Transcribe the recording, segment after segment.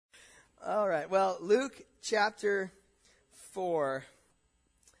All right. Well, Luke chapter 4.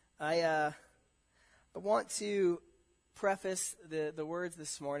 I want to preface the words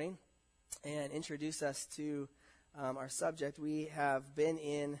this morning and introduce us to our subject. We have been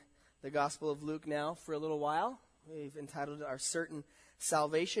in the Gospel of Luke now for a little while. We've entitled it Our Certain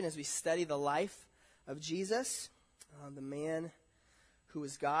Salvation as we study the life of Jesus, the man who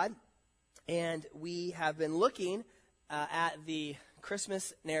is God. And we have been looking at the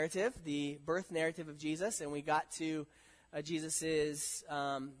Christmas narrative, the birth narrative of Jesus, and we got to Jesus's,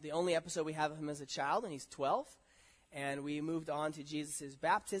 the only episode we have of him as a child, and he's 12. And we moved on to Jesus'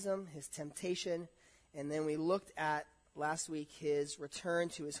 baptism, his temptation, and then we looked at, last week, his return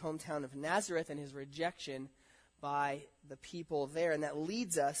to his hometown of Nazareth and his rejection by the people there. And that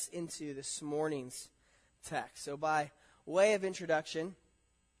leads us into this morning's text. So by way of introduction,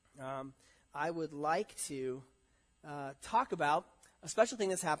 I would like to talk about a special thing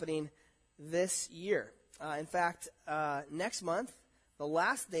that's happening this year. In fact, next month, the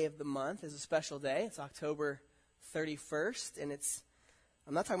last day of the month is a special day. It's October 31st, and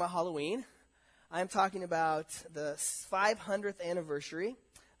I'm not talking about Halloween. I'm talking about the 500th anniversary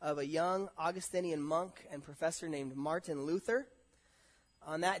of a young Augustinian monk and professor named Martin Luther.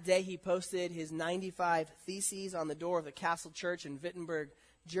 On that day, he posted his 95 Theses on the door of the Castle Church in Wittenberg,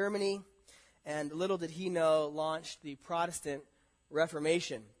 Germany, and little did he know, launched the Protestant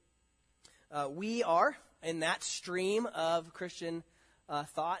Reformation. We are in that stream of Christian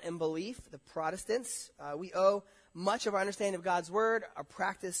thought and belief, the Protestants. We owe much of our understanding of God's Word, our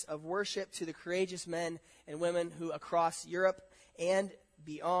practice of worship, to the courageous men and women who across Europe and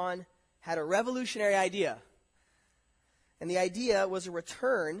beyond had a revolutionary idea. And the idea was a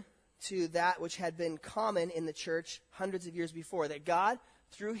return to that which had been common in the church hundreds of years before, that God,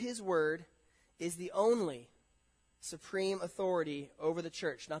 through His Word, is the only supreme authority over the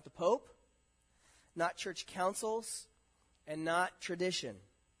church, not the Pope, not church councils, and not tradition.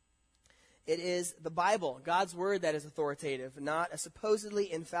 It is the Bible, God's Word, that is authoritative, not a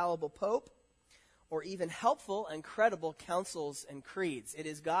supposedly infallible Pope or even helpful and credible councils and creeds. It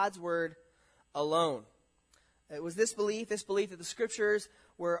is God's Word alone. It was this belief that the Scriptures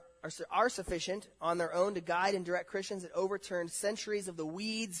are sufficient on their own to guide and direct Christians, that overturned centuries of the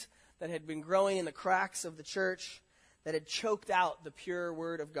weeds that had been growing in the cracks of the church, that had choked out the pure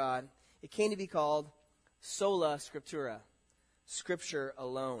Word of God. It came to be called sola scriptura, Scripture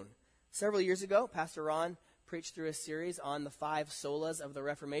alone. Several years ago, Pastor Ron preached through a series on the 5 solas of the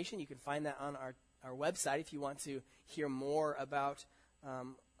Reformation. You can find that on our website if you want to hear more about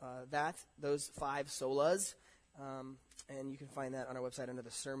those 5 solas. And you can find that on our website under the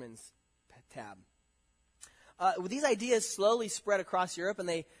Sermons tab. These ideas slowly spread across Europe, and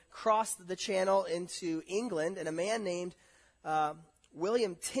they crossed the channel into England, and a man named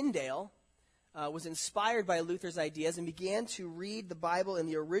William Tyndale was inspired by Luther's ideas and began to read the Bible in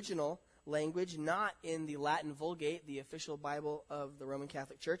the original language, not in the Latin Vulgate, the official Bible of the Roman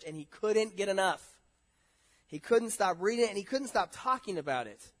Catholic Church, and he couldn't get enough. He couldn't stop reading it, and he couldn't stop talking about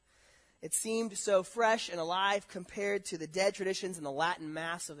it. It seemed so fresh and alive compared to the dead traditions and the Latin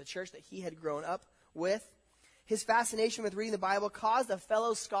Mass of the church that he had grown up with. His fascination with reading the Bible caused a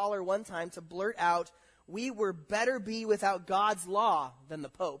fellow scholar one time to blurt out, "We were better be without God's law than the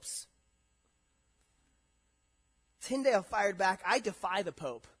Pope's." Tyndale fired back, "I defy the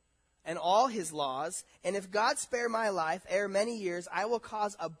Pope and all his laws, and if God spare my life ere many years, I will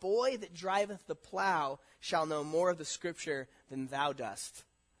cause a boy that driveth the plow shall know more of the Scripture than thou dost."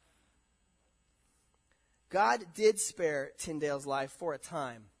 God did spare Tyndale's life for a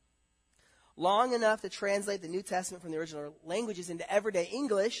time, long enough to translate the New Testament from the original languages into everyday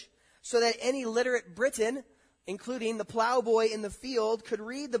English so that any literate Briton, including the plowboy in the field, could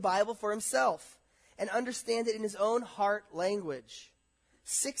read the Bible for himself and understand it in his own heart language.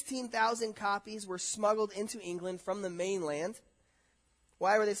 16,000 copies were smuggled into England from the mainland.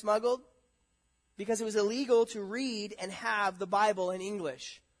 Why were they smuggled? Because it was illegal to read and have the Bible in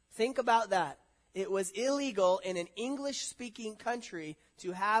English. Think about that. It was illegal in an English-speaking country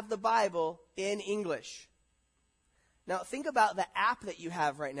to have the Bible in English. Now, think about the app that you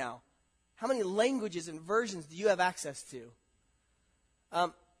have right now. How many languages and versions do you have access to?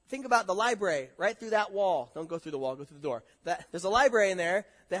 Think about the library right through that wall. Don't go through the wall, go through the door. There's a library in there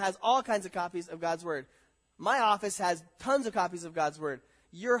that has all kinds of copies of God's Word. My office has tons of copies of God's Word.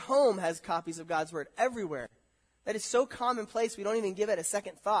 Your home has copies of God's Word everywhere. That is so commonplace we don't even give it a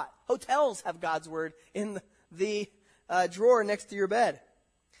second thought. Hotels have God's Word in the drawer next to your bed.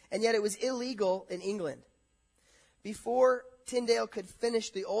 And yet it was illegal in England. Before Tyndale could finish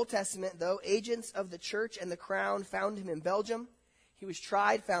the Old Testament, though, agents of the church and the crown found him in Belgium. He was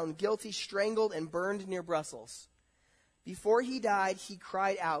tried, found guilty, strangled, and burned near Brussels. Before he died, he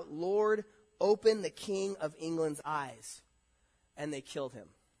cried out, "Lord, open the King of England's eyes." And they killed him.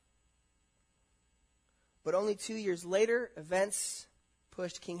 But only 2 years later, events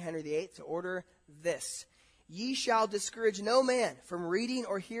pushed King Henry VIII to order this: "Ye shall discourage no man from reading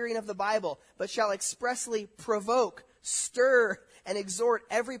or hearing of the Bible, but shall expressly provoke, stir, and exhort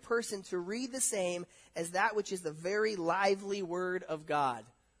every person to read the same as that which is the very lively word of God."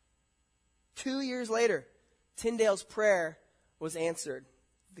 2 years later, Tyndale's prayer was answered.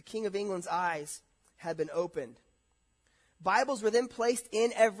 The King of England's eyes had been opened. Bibles were then placed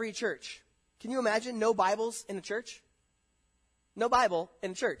in every church. Can you imagine no Bibles in a church? No Bible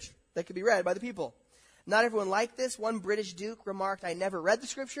in a church that could be read by the people. Not everyone liked this. One British duke remarked, "I never read the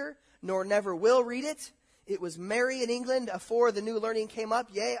scripture, nor never will read it. It was merry in England afore the new learning came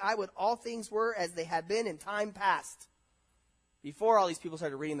up. Yea, I would all things were as they had been in time past." Before all these people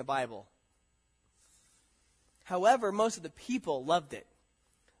started reading the Bible. However, most of the people loved it.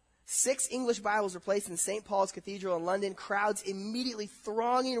 6 English Bibles were placed in St. Paul's Cathedral in London, crowds immediately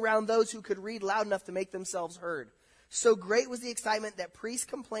thronging around those who could read loud enough to make themselves heard. So great was the excitement that priests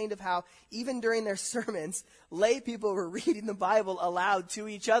complained of how, even during their sermons, lay people were reading the Bible aloud to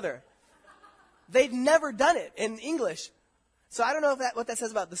each other. They'd never done it in English. So I don't know what that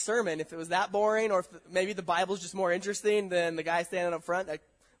says about the sermon, if it was that boring, or if maybe the Bible's just more interesting than the guy standing up front. That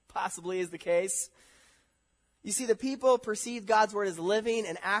possibly is the case. You see, the people perceived God's word as living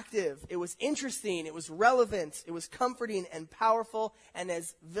and active. It was interesting, it was relevant, it was comforting and powerful, and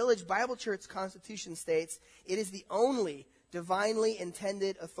as Village Bible Church Constitution states, it is the only divinely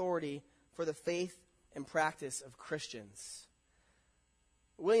intended authority for the faith and practice of Christians.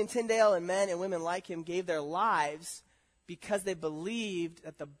 William Tyndale and men and women like him gave their lives because they believed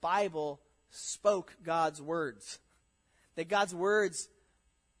that the Bible spoke God's words. That God's words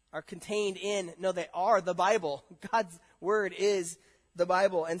are contained in, no, they are the Bible. God's word is the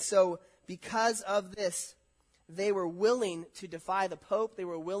Bible. And so because of this, they were willing to defy the Pope. They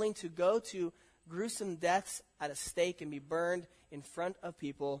were willing to go to gruesome deaths at a stake and be burned in front of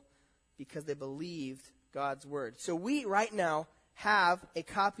people because they believed God's word. So we right now have a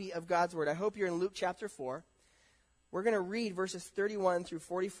copy of God's word. I hope you're in Luke chapter 4. We're going to read verses 31 through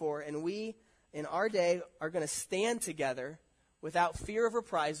 44, and we, in our day, are going to stand together without fear of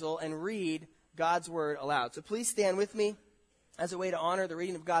reprisal and read God's word aloud. So please stand with me as a way to honor the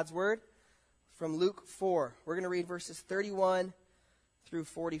reading of God's word from Luke 4. We're going to read verses 31 through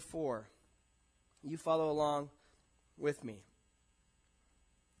 44. You follow along with me.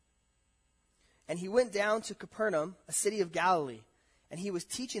 "And he went down to Capernaum, a city of Galilee, and he was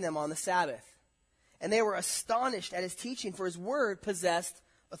teaching them on the Sabbath. And they were astonished at his teaching, for his word possessed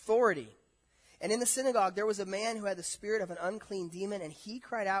authority. And in the synagogue there was a man who had the spirit of an unclean demon, and he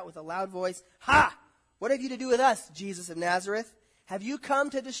cried out with a loud voice, 'Ha! What have you to do with us, Jesus of Nazareth? Have you come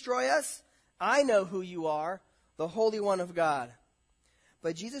to destroy us? I know who you are, the Holy One of God.'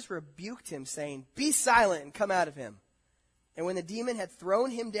 But Jesus rebuked him, saying, 'Be silent and come out of him.' And when the demon had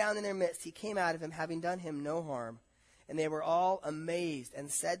thrown him down in their midst, he came out of him, having done him no harm. And they were all amazed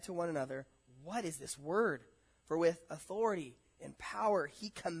and said to one another, 'What is this word? For with authority and power he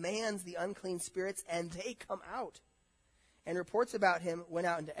commands the unclean spirits, and they come out.' And reports about him went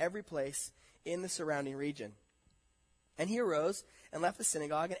out into every place in the surrounding region. And he arose and left the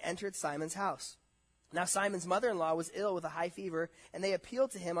synagogue and entered Simon's house. Now Simon's mother-in-law was ill with a high fever, and they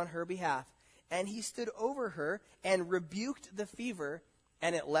appealed to him on her behalf. And he stood over her and rebuked the fever,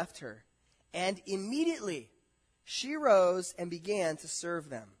 and it left her. And immediately she rose and began to serve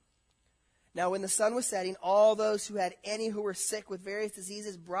them. Now when the sun was setting, all those who had any who were sick with various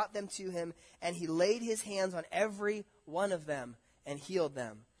diseases brought them to him, and he laid his hands on every one of them and healed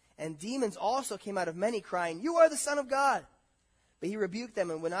them. And demons also came out of many, crying, 'You are the Son of God.' But he rebuked them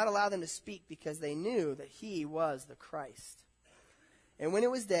and would not allow them to speak, because they knew that he was the Christ. And when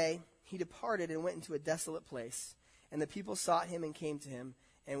it was day, he departed and went into a desolate place. And the people sought him and came to him,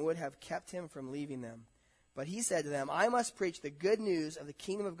 and would have kept him from leaving them. But he said to them, 'I must preach the good news of the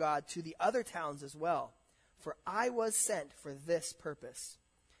kingdom of God to the other towns as well, for I was sent for this purpose.'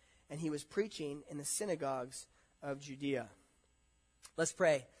 And he was preaching in the synagogues of Judea." Let's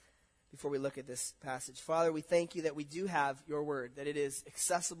pray before we look at this passage. Father, we thank you that we do have your word, that it is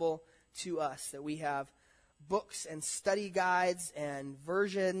accessible to us, that we have books and study guides and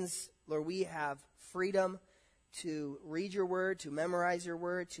versions. Lord, we have freedom to read your word, to memorize your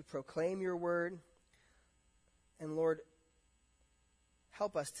word, to proclaim your word. And Lord,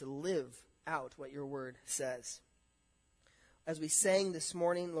 help us to live out what your word says. As we sang this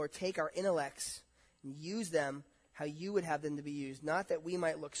morning, Lord, take our intellects and use them how you would have them to be used, not that we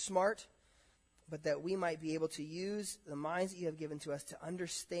might look smart, but that we might be able to use the minds that you have given to us to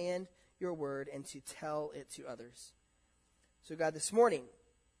understand your word and to tell it to others. So God, this morning,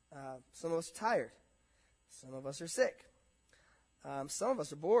 some of us are tired. Some of us are sick. Some of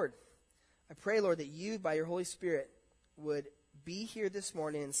us are bored. I pray, Lord, that you, by your Holy Spirit, would be here this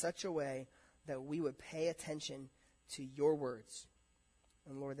morning in such a way that we would pay attention to your words.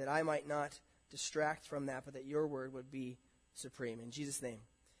 And Lord, that I might not distract from that, but that your word would be supreme. In Jesus' name,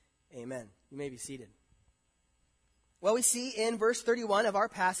 amen. You may be seated. Well, we see in verse 31 of our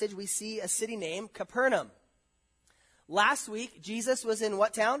passage, we see a city named Capernaum. Last week, Jesus was in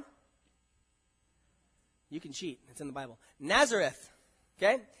what town? You can cheat. It's in the Bible. Nazareth.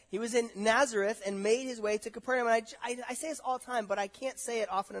 Okay? He was in Nazareth and made his way to Capernaum. And I say this all the time, but I can't say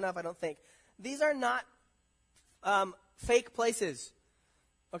it often enough, I don't think. These are not fake places.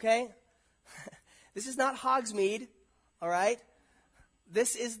 Okay? This is not Hogsmeade. All right?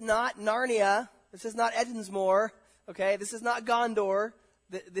 This is not Narnia. This is not Edensmore. Okay? This is not Gondor.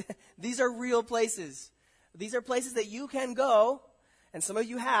 These are real places. These are places that you can go, and some of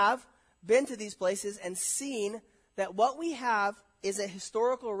you have been to these places and seen that what we have is a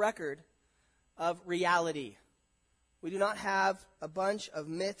historical record of reality. We do not have a bunch of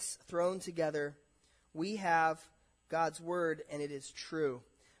myths thrown together. We have God's word, and it is true.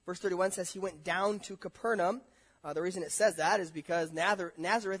 Verse 31 says he went down to Capernaum. The reason it says that is because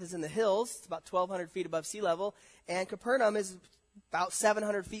Nazareth is in the hills. It's about 1,200 feet above sea level, and Capernaum is about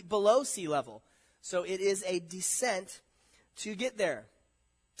 700 feet below sea level. So it is a descent to get there.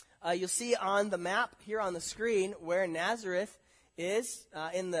 You'll see on the map here on the screen where Nazareth is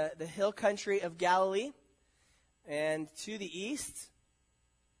in the hill country of Galilee. And to the east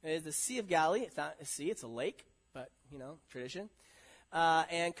is the Sea of Galilee. It's not a sea, it's a lake, but, tradition.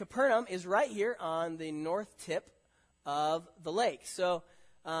 And Capernaum is right here on the north tip of the lake. So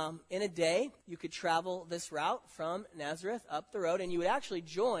in a day, you could travel this route from Nazareth up the road, and you would actually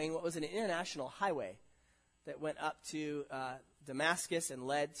join what was an international highway that went up to Damascus and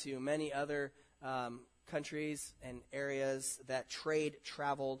led to many other countries and areas that trade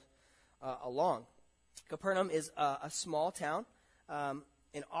traveled along. Capernaum is a small town,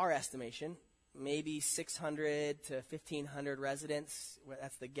 in our estimation, maybe 600 to 1,500 residents.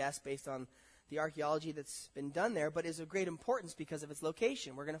 That's the guess based on the archaeology that's been done there, but is of great importance because of its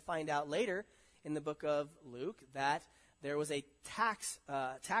location. We're going to find out later in the book of Luke that there was a tax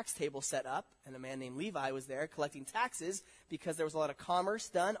table set up, and a man named Levi was there collecting taxes because there was a lot of commerce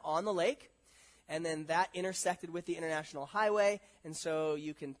done on the lake, and then that intersected with the international highway, and so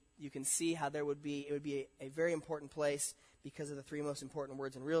you can see how it would be a very important place because of the three most important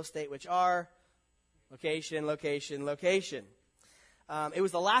words in real estate, which are location, location, location. It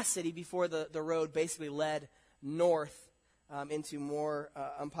was the last city before the road basically led north into more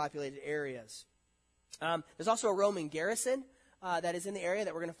unpopulated areas. There's also a Roman garrison that is in the area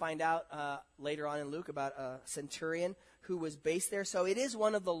that we're going to find out later on in Luke about a centurion who was based there. So it is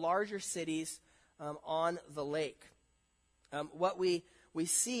one of the larger cities on the lake. What we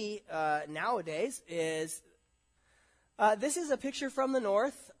see nowadays is this is a picture from the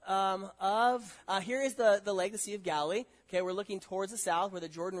north here is the lake, the Sea of Galilee. Okay, we're looking towards the south where the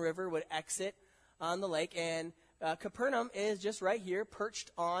Jordan River would exit on the lake, and Capernaum is just right here,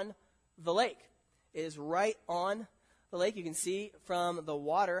 perched on the lake. It is right on the lake. You can see from the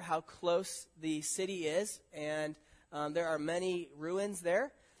water how close the city is, and there are many ruins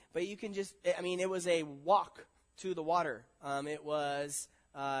there. But you can it was a walk to the water. It was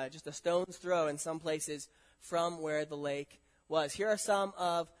just a stone's throw in some places from where the lake was. Here are some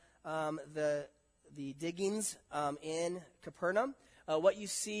of the diggings in Capernaum. What you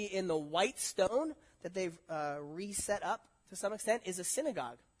see in the white stone that they've reset up to some extent is a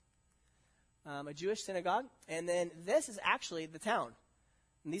synagogue. A Jewish synagogue, and then this is actually the town.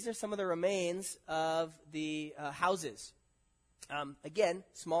 And these are some of the remains of the houses. Again,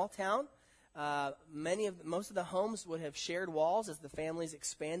 small town. Most of the homes would have shared walls as the families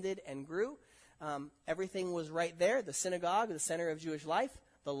expanded and grew. Everything was right there. The synagogue, the center of Jewish life.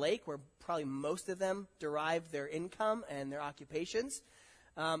 The lake, where probably most of them derived their income and their occupations.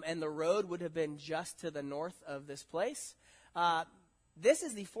 And the road would have been just to the north of this place. This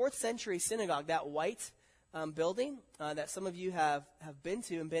is the 4th century synagogue, that white building that some of you have been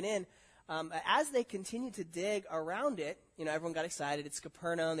to and been in. As they continue to dig around it, everyone got excited. It's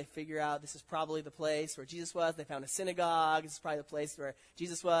Capernaum. They figure out this is probably the place where Jesus was. They found a synagogue. This is probably the place where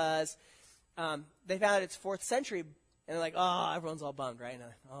Jesus was. They found out it's 4th century, and they're like, oh, everyone's all bummed, right?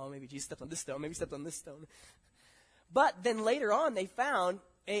 And, maybe Jesus stepped on this stone. Maybe he stepped on this stone. But then later on, they found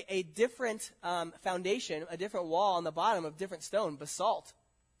a different foundation, a different wall on the bottom of different stone, basalt.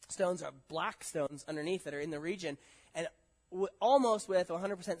 Stones are black stones underneath that are in the region. And almost with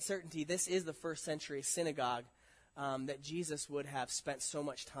 100% certainty, this is the first century synagogue that Jesus would have spent so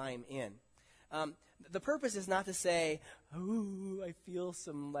much time in. The purpose is not to say, ooh, I feel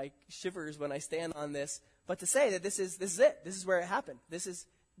some like shivers when I stand on this, but to say that this is it. This is where it happened. This is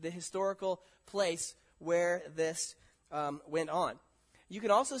the historical place where this went on. You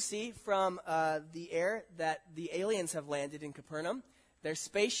can also see from the air that the aliens have landed in Capernaum. Their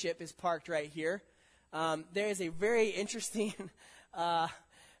spaceship is parked right here. There is a very interesting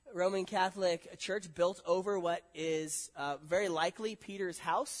Roman Catholic church built over what is very likely Peter's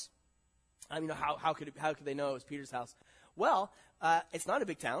house. How could they know it was Peter's house? Well, it's not a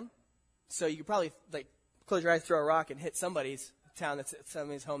big town, so you could probably close your eyes, throw a rock, and hit somebody's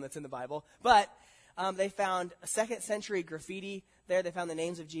home that's in the Bible. But they found a 2nd century graffiti there. They found the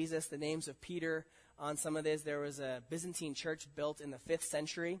names of Jesus, the names of Peter on some of this. There was a Byzantine church built in the 5th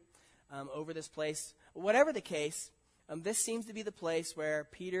century over this place. Whatever the case, this seems to be the place where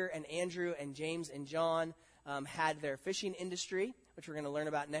Peter and Andrew and James and John had their fishing industry, which we're going to learn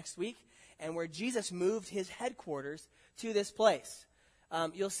about next week, and where Jesus moved his headquarters to this place.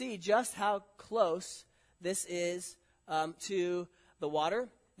 You'll see just how close this is to the water.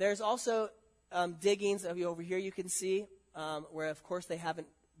 There's also diggings over here you can see where, of course, they haven't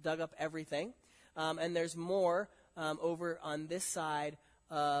dug up everything. And there's more over on this side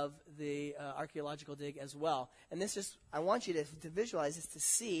of the archaeological dig as well. And I want you to visualize this, to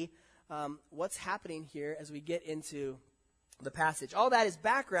see what's happening here as we get into the passage. All that is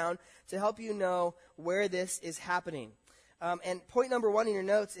background to help you know where this is happening. And point number 1 in your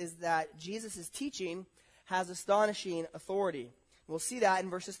notes is that Jesus' teaching has astonishing authority. We'll see that in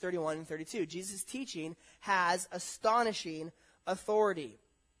verses 31 and 32. Jesus' teaching has astonishing authority.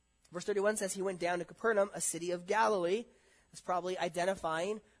 Verse 31 says he went down to Capernaum, a city of Galilee. It's probably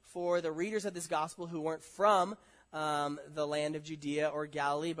identifying for the readers of this gospel who weren't from the land of Judea or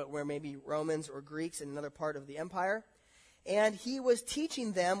Galilee, but were maybe Romans or Greeks in another part of the empire. And he was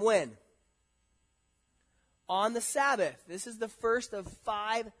teaching them when? On the Sabbath. This is the first of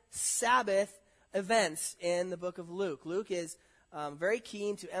 5 Sabbath events in the book of Luke. Luke is very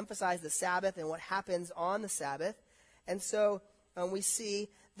keen to emphasize the Sabbath and what happens on the Sabbath. And so we see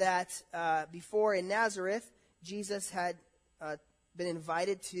that before in Nazareth, Jesus had been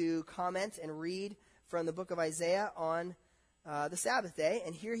invited to comment and read from the book of Isaiah on the Sabbath day.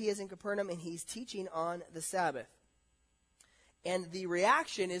 And here he is in Capernaum, and he's teaching on the Sabbath. And the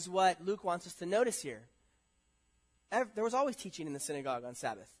reaction is what Luke wants us to notice here. There was always teaching in the synagogue on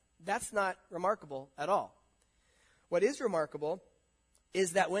Sabbath. That's not remarkable at all. What is remarkable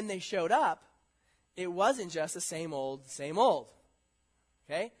is that when they showed up, it wasn't just the same old, same old.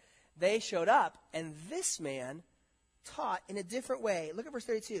 Okay? They showed up, and this man taught in a different way. Look at verse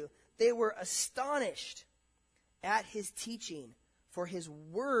 32. They were astonished at his teaching, for his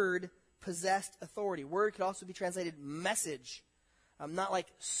word possessed authority. Word could also be translated message. Not like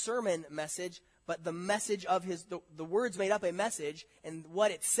sermon message, but the message of the words made up a message, and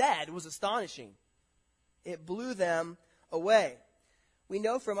what it said was astonishing. It blew them away. We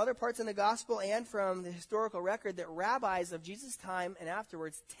know from other parts in the gospel and from the historical record that rabbis of Jesus' time and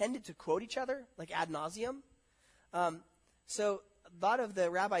afterwards tended to quote each other, like ad nauseum. So a lot of the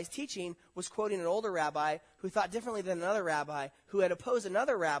rabbi's teaching was quoting an older rabbi who thought differently than another rabbi who had opposed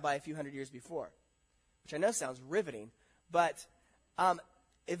another rabbi a few hundred years before, which I know sounds riveting, but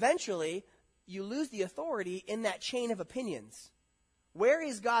eventually you lose the authority in that chain of opinions. Where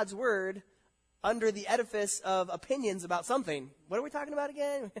is God's word under the edifice of opinions about something? What are we talking about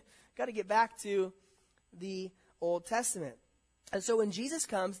again? Got to get back to the Old Testament. And so when Jesus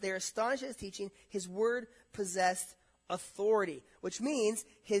comes, they're astonished at his teaching. His word possessed authority, which means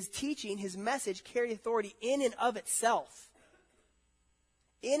his teaching, his message carried authority in and of itself.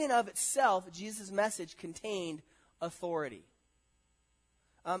 In and of itself, Jesus' message contained authority.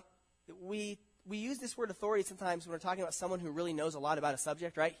 We use this word authority sometimes when we're talking about someone who really knows a lot about a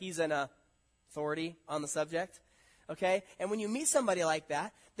subject, right? He's an authority on the subject, okay? And when you meet somebody like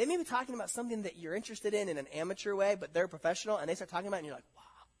that, they may be talking about something that you're interested in an amateur way, but they're professional, and they start talking about it, and you're like, wow,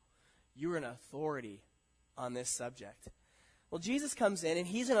 you're an authority on this subject. Well, Jesus comes in, and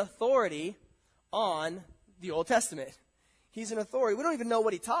he's an authority on the Old Testament. He's an authority. We don't even know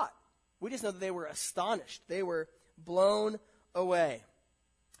what he taught. We just know that they were astonished. They were blown away.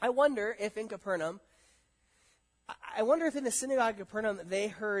 I wonder if in Capernaum, in the synagogue of Capernaum, they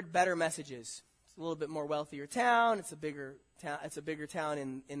heard better messages. It's a little bit more wealthier town. It's a bigger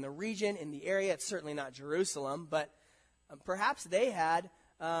town in the region, in the area. It's certainly not Jerusalem, but perhaps they had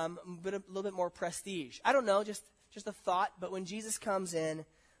but a little bit more prestige. I don't know, just a thought. But when Jesus comes in,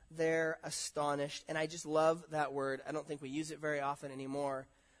 they're astonished. And I just love that word. I don't think we use it very often anymore.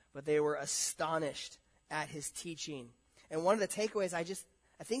 But they were astonished at his teaching. And one of the takeaways I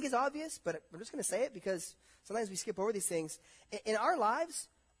think is obvious, but I'm just going to say it because sometimes we skip over these things. In our lives,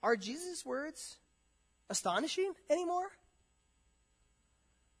 are Jesus' words astonishing anymore?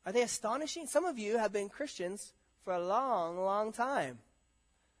 Are they astonishing? Some of you have been Christians for a long, long time.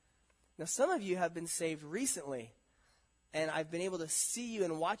 Now, some of you have been saved recently, and I've been able to see you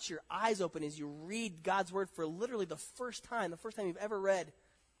and watch your eyes open as you read God's word for literally the first time you've ever read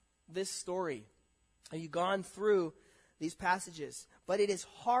this story. Have you gone through these passages? But it is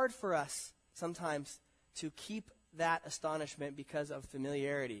hard for us sometimes to keep that astonishment because of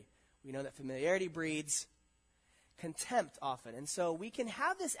familiarity. We know that familiarity breeds contempt often. And so we can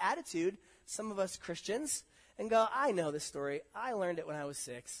have this attitude, some of us Christians, and go, I know this story. I learned it when I was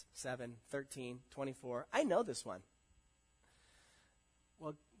 6, 7, 13, 24. I know this one.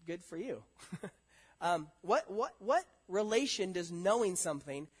 Well, good for you. What relation does knowing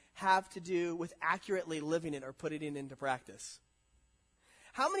something have to do with accurately living it or putting it into practice?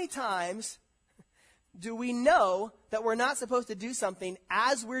 How many times do we know that we're not supposed to do something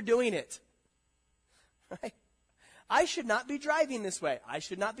as we're doing it? Right? I should not be driving this way. I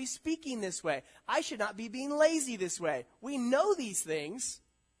should not be speaking this way. I should not be being lazy this way. We know these things,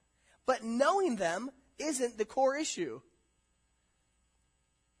 but knowing them isn't the core issue.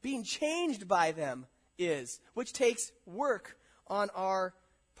 Being changed by them is, which takes work on our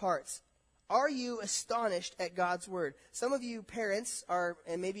parts. Are you astonished at God's word? Some of you parents are,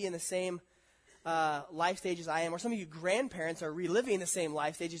 and maybe in the same life stage as I am, or some of you grandparents are reliving the same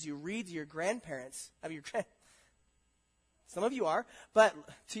life stage as you read to your grandparents. Some of you are, but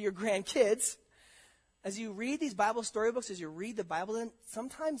to your grandkids, as you read these Bible storybooks, as you read the Bible, then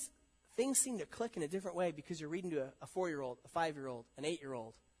sometimes things seem to click in a different way because you're reading to a 4-year-old, a 5-year-old, an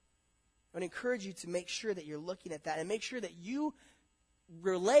 8-year-old. I would encourage you to make sure that you're looking at that and make sure that you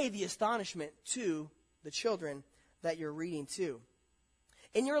relay the astonishment to the children that you're reading to.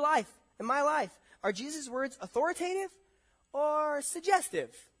 In your life, in my life, are Jesus' words authoritative or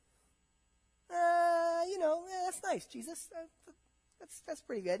suggestive? That's nice, Jesus. That's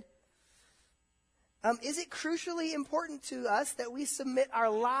pretty good. Is it crucially important to us that we submit our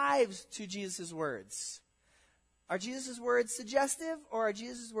lives to Jesus' words? Are Jesus' words suggestive or are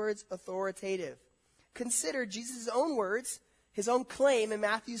Jesus' words authoritative? Consider Jesus' own words, his own claim in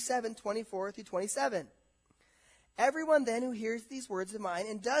Matthew 7:24-27. Everyone then who hears these words of mine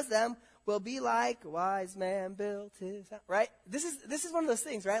and does them will be like a wise man built his house. Right? This is one of those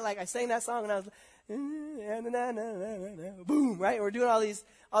things, right? Like I sang that song and I was boom, right? We're doing all these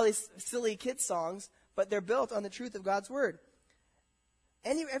silly kids songs, but they're built on the truth of God's word.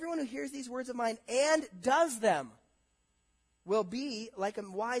 Everyone who hears these words of mine and does them will be like a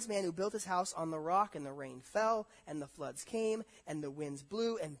wise man who built his house on the rock, and the rain fell, and the floods came, and the winds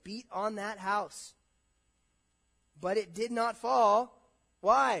blew and beat on that house. But it did not fall.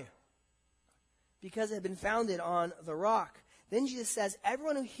 Why? Because it had been founded on the rock. Then Jesus says,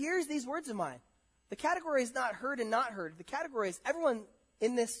 everyone who hears these words of mine, the category is not heard and not heard. The category is everyone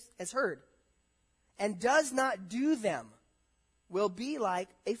in this has heard and does not do them will be like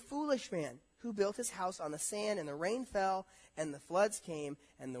a foolish man who built his house on the sand, and the rain fell, and the floods came,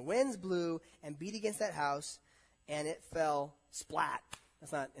 and the winds blew and beat against that house, and it fell splat.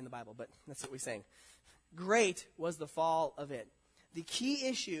 That's not in the Bible, but that's what we sing. Great was the fall of it. The key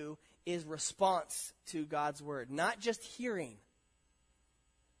issue is response to God's word, not just hearing.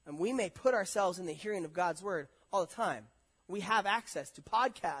 And we may put ourselves in the hearing of God's word all the time. We have access to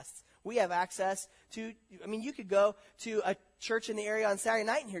podcasts. We have access to, you could go to a church in the area on Saturday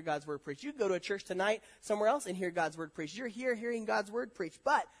night and hear God's word preached. You could go to a church tonight somewhere else and hear God's word preached. You're here hearing God's word preached,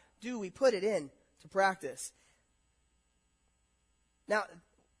 but do we put it in to practice? Now,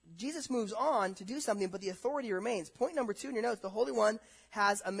 Jesus moves on to do something, but the authority remains. Point number 2 in your notes, the Holy One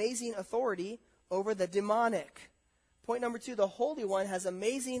has amazing authority over the demonic. Point number 2, the Holy One has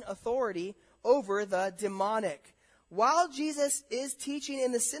amazing authority over the demonic. While Jesus is teaching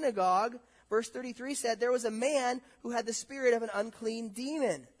in the synagogue, verse 33 said, there was a man who had the spirit of an unclean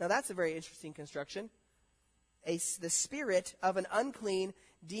demon. Now that's a very interesting construction. The spirit of an unclean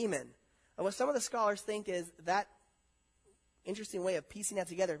demon. And what some of the scholars think is that interesting way of piecing that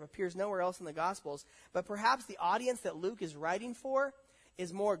together. It appears nowhere else in the Gospels. But perhaps the audience that Luke is writing for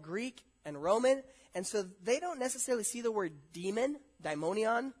is more Greek and Roman. And so they don't necessarily see the word demon,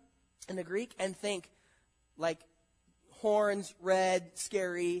 daimonion, in the Greek and think like horns, red,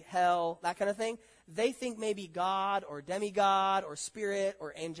 scary, hell, that kind of thing. they think maybe God or demigod or spirit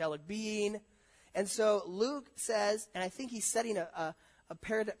or angelic being. And so Luke says, and I think he's setting a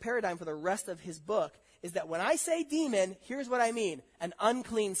paradigm for the rest of his book, is that when I say demon, here's what I mean: an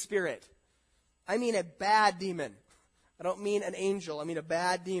unclean spirit. I mean a bad demon. I don't mean an angel. I mean a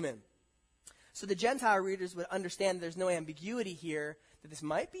bad demon. So the Gentile readers would understand there's no ambiguity here, that this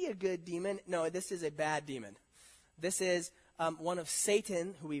might be a good demon. No, this is a bad demon. This is one of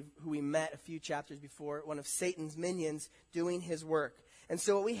Satan, who we met a few chapters before, one of Satan's minions doing his work. And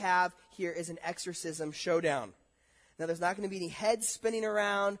so what we have here is an exorcism showdown. Now, there's not going to be any heads spinning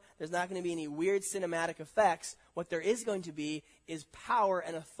around. There's not going to be any weird cinematic effects. What there is going to be is power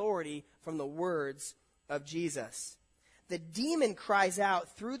and authority from the words of Jesus. The demon cries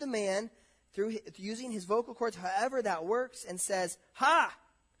out through the man, using his vocal cords, however that works, and says, "Ha!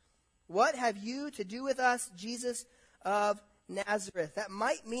 What have you to do with us, Jesus of Nazareth?" That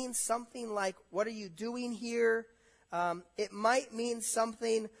might mean something like, "What are you doing here?" It might mean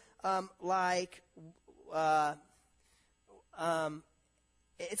something like,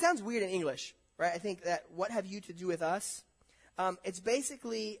 it sounds weird in English, right? I think that, "What have you to do with us?" It's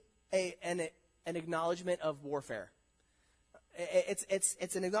basically an acknowledgement of warfare.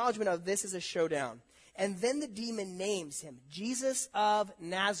 It's an acknowledgement of this is a showdown. And then the demon names him, Jesus of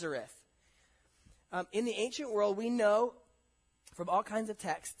Nazareth. In the ancient world, we know from all kinds of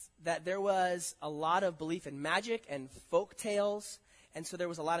texts that there was a lot of belief in magic and folk tales, and so there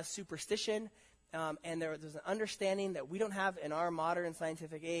was a lot of superstition, and there's an understanding that we don't have in our modern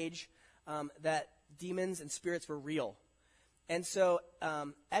scientific age, that demons and spirits were real. And so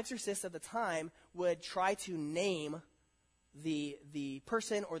exorcists of the time would try to name the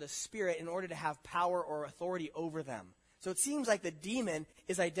person or the spirit in order to have power or authority over them. So it seems like the demon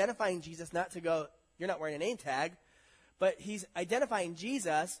is identifying Jesus, not to go, "You're not wearing a name tag," but he's identifying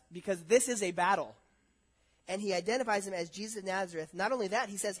Jesus because this is a battle. And he identifies him as Jesus of Nazareth. Not only that,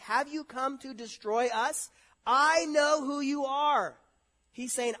 he says, "Have you come to destroy us? I know who you are."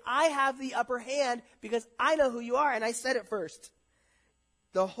 He's saying, I have the upper hand because I know who you are, and I said it first.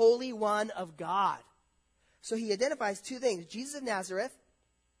 The Holy One of God. So he identifies two things: Jesus of Nazareth,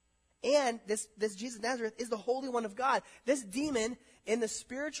 and this Jesus of Nazareth is the Holy One of God. This demon in the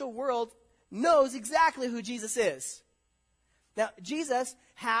spiritual world knows exactly who Jesus is. Now, Jesus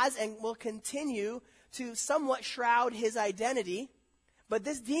has and will continue to somewhat shroud his identity, but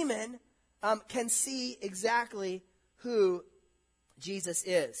this demon can see exactly who Jesus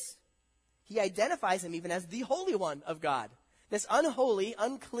is. He identifies him even as the Holy One of God. This unholy,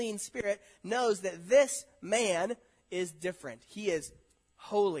 unclean spirit knows that this man is different. He is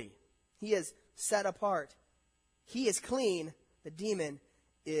holy. He is set apart. He is clean. The demon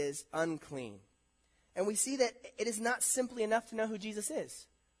is unclean. And we see that it is not simply enough to know who Jesus is.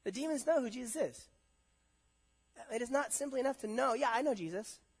 The demons know who Jesus is. It is not simply enough to know, yeah, I know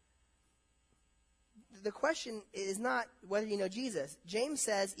Jesus. The question is not whether you know Jesus. James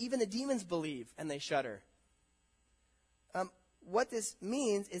says even the demons believe and they shudder. What this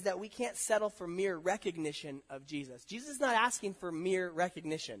means is that we can't settle for mere recognition of Jesus. Jesus is not asking for mere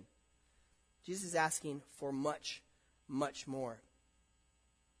recognition. Jesus is asking for much, much more.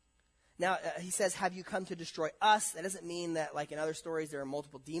 Now, he says, "Have you come to destroy us?" That doesn't mean that, like in other stories, there are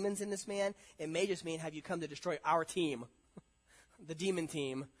multiple demons in this man. It may just mean, have you come to destroy our team, the demon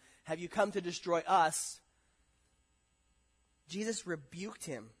team? Have you come to destroy us? Jesus rebuked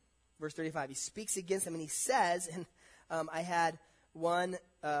him. Verse 35, he speaks against him, and he says, and I had one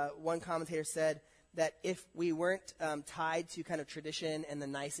commentator said that if we weren't tied to kind of tradition and the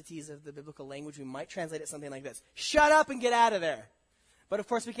niceties of the biblical language, we might translate it something like this: "Shut up and get out of there." But of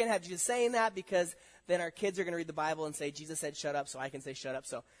course, we can't have Jesus saying that, because then our kids are going to read the Bible and say, "Jesus said shut up, so I can say shut up."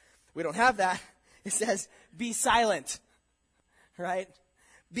 So we don't have that. It says, "Be silent," right?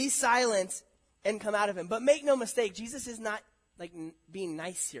 Be silent and come out of him. But make no mistake, Jesus is not like being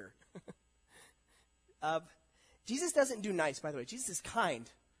nice here. Jesus doesn't do nice, by the way. Jesus is kind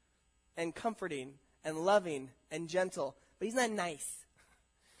and comforting and loving and gentle, but he's not nice.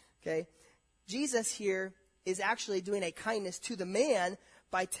 Okay? Jesus here is actually doing a kindness to the man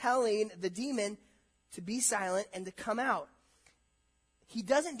by telling the demon to be silent and to come out. He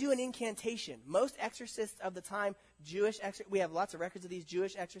doesn't do an incantation. Most exorcists of the time, we have lots of records of these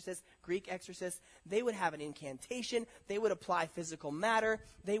Jewish exorcists, Greek exorcists, they would have an incantation. They would apply physical matter.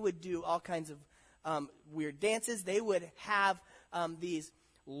 They would do all kinds of weird dances. They would have these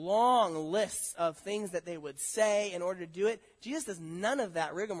long lists of things that they would say in order to do it. Jesus does none of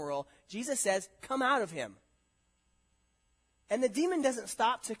that rigmarole. Jesus says, "Come out of him." And the demon doesn't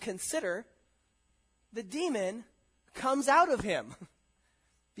stop to consider. The demon comes out of him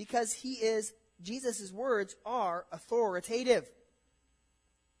because he is Jesus' words are authoritative.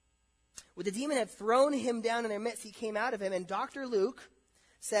 When the demon had thrown him down in their midst, he came out of him, and Dr. Luke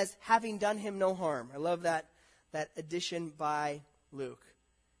says, having done him no harm. I love that addition by Luke.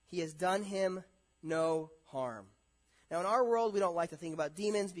 He has done him no harm. Now, in our world, we don't like to think about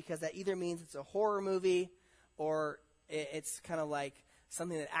demons because that either means it's a horror movie or it's kind of like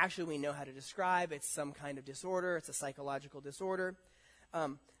something that actually we know how to describe. It's some kind of disorder. It's a psychological disorder.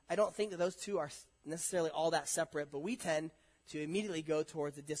 I don't think that those two are necessarily all that separate, but we tend to immediately go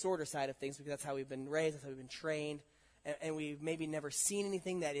towards the disorder side of things because that's how we've been raised, that's how we've been trained, and we've maybe never seen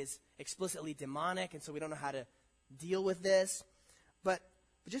anything that is explicitly demonic, and so we don't know how to deal with this. But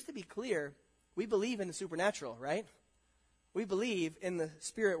just to be clear, we believe in the supernatural, right? We believe in the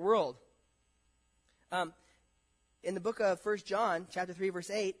spirit world. In the book of 1 John, chapter 3, verse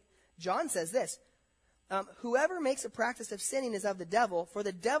 8, John says this, whoever makes a practice of sinning is of the devil, for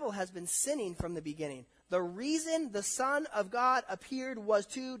the devil has been sinning from the beginning. The reason the Son of God appeared was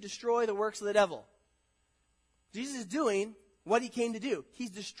to destroy the works of the devil. Jesus is doing what he came to do. He's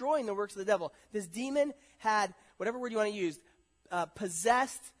destroying the works of the devil. This demon had, whatever word you want to use,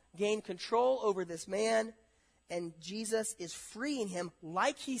 possessed, gained control over this man, and Jesus is freeing him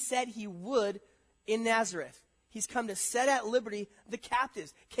like he said he would in Nazareth. He's come to set at liberty the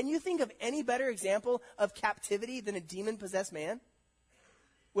captives. Can you think of any better example of captivity than a demon-possessed man?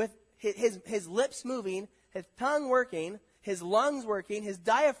 With his lips moving, his tongue working, his lungs working, his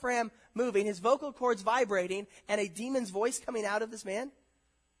diaphragm moving, his vocal cords vibrating, and a demon's voice coming out of this man?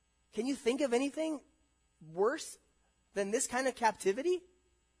 Can you think of anything worse than this kind of captivity?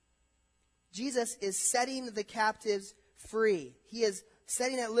 Jesus is setting the captives free. He is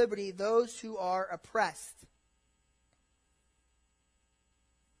setting at liberty those who are oppressed.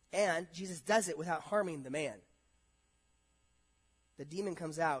 And Jesus does it without harming the man. The demon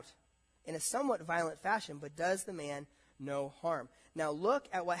comes out in a somewhat violent fashion, but does the man no harm. Now look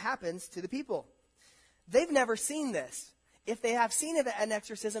at what happens to the people. They've never seen this. If they have seen an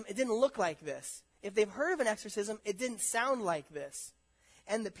exorcism, it didn't look like this. If they've heard of an exorcism, it didn't sound like this.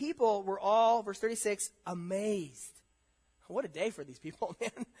 And the people were all, verse 36, amazed. What a day for these people,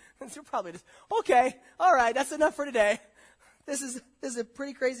 man. They're probably just, okay, all right, that's enough for today. This is a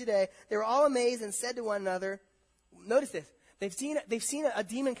pretty crazy day. They were all amazed and said to one another, notice this, they've seen a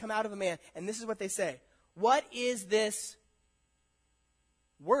demon come out of a man, and this is what they say. What is this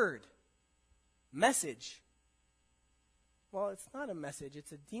word? Message. Well, it's not a message.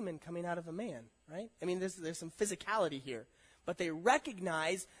 It's a demon coming out of a man, right? I mean, there's some physicality here. But they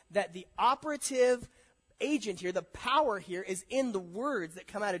recognize that the operative agent here, the power here, is in the words that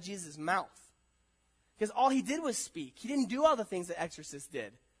come out of Jesus' mouth. Because all he did was speak. He didn't do all the things that exorcists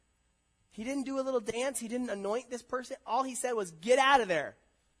did. He didn't do a little dance. He didn't anoint this person. All he said was, get out of there.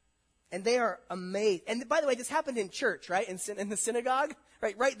 And they are amazed. And by the way, this happened in church, right? In the synagogue,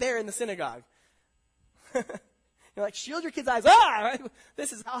 right there in the synagogue. You're like, shield your kids' eyes. Right?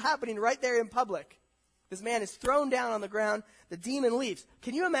 This is all happening right there in public. This man is thrown down on the ground. The demon leaves.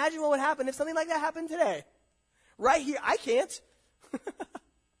 Can you imagine what would happen if something like that happened today? Right here. I can't.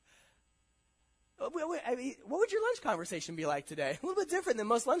 I mean, what would your lunch conversation be like today? A little bit different than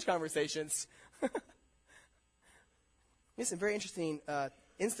most lunch conversations. There's some very interesting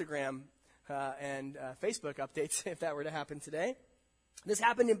Instagram and Facebook updates if that were to happen today. This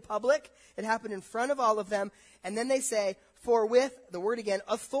happened in public. It happened in front of all of them. And then they say, for with, the word again,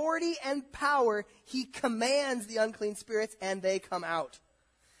 authority and power, he commands the unclean spirits and they come out.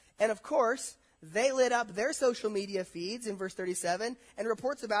 And of course, they lit up their social media feeds in verse 37, and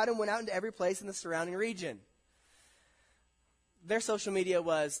reports about him went out into every place in the surrounding region. Their social media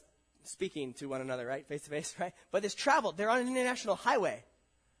was speaking to one another, right? Face to face, right? But this traveled. They're on an international highway,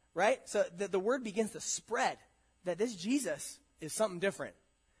 right? So the word begins to spread that this Jesus is something different.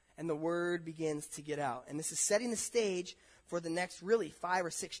 And the word begins to get out. And this is setting the stage for the next really 5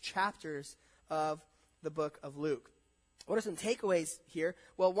 or 6 chapters of the book of Luke. What are some takeaways here?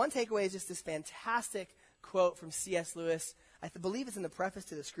 Well, one takeaway is just this fantastic quote from C.S. Lewis. I believe it's in the preface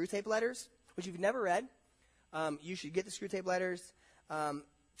to the Screwtape Letters, which if you've never read, you should get the Screwtape Letters.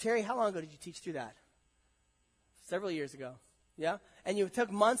 Terry, how long ago did you teach through that? Several years ago. Yeah? And you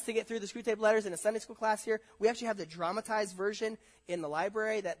took months to get through the Screwtape Letters in a Sunday school class here. We actually have the dramatized version in the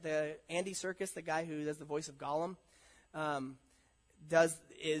library that the Andy Serkis, the guy who does the voice of Gollum,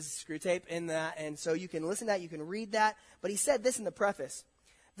 is Screwtape in that. And so you can listen to that, you can read that. But he said this in the preface.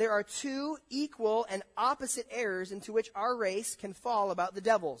 There are 2 equal and opposite errors into which our race can fall about the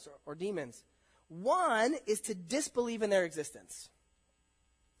devils or demons. One is to disbelieve in their existence.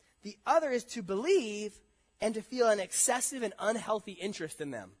 The other is to believe and to feel an excessive and unhealthy interest in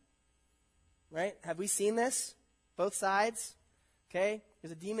them. right? Have we seen this? Both sides? Okay?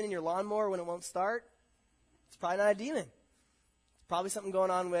 There's a demon in your lawnmower when it won't start. It's probably not a demon. It's probably something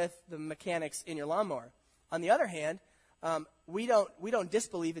going on with the mechanics in your lawnmower. On the other hand, we don't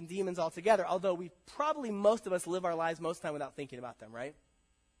disbelieve in demons altogether, although most of us live our lives most of the time without thinking about them, right?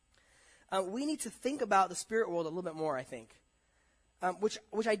 We need to think about the spirit world a little bit more, I think.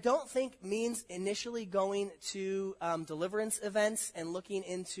 Which I don't think means initially going to deliverance events and looking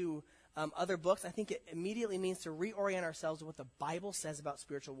into other books. I think it immediately means to reorient ourselves to what the Bible says about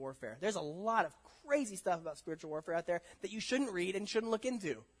spiritual warfare. There's a lot of crazy stuff about spiritual warfare out there that you shouldn't read and shouldn't look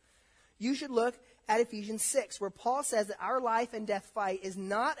into. You should look at Ephesians 6, where Paul says that our life and death fight is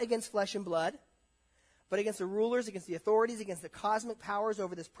not against flesh and blood, but against the rulers, against the authorities, against the cosmic powers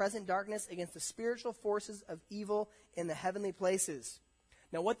over this present darkness, against the spiritual forces of evil in the heavenly places.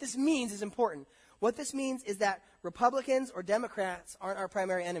 Now, what this means is important. What this means is that Republicans or Democrats aren't our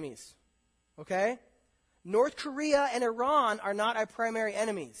primary enemies. Okay? North Korea and Iran are not our primary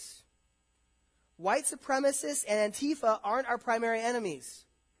enemies. White supremacists and Antifa aren't our primary enemies.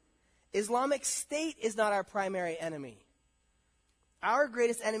 Islamic State is not our primary enemy. Our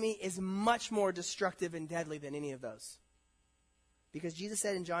greatest enemy is much more destructive and deadly than any of those. Because Jesus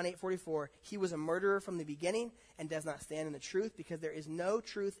said in John 8:44, he was a murderer from the beginning and does not stand in the truth because there is no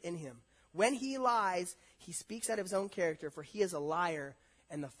truth in him. When he lies, he speaks out of his own character, for he is a liar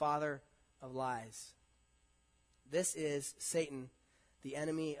and the father of lies. This is Satan, the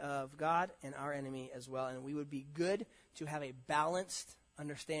enemy of God and our enemy as well. And we would be good to have a balanced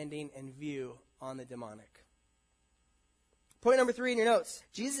understanding and view on the demonic. Point number 3 in your notes.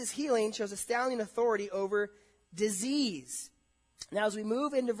 Jesus' healing shows astounding authority over disease. Now, as we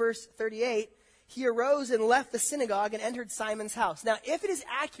move into verse 38, he arose and left the synagogue and entered Simon's house. Now, if it is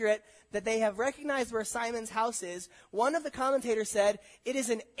accurate that they have recognized where Simon's house is, one of the commentators said it is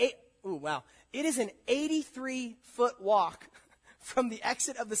an 83-foot walk from the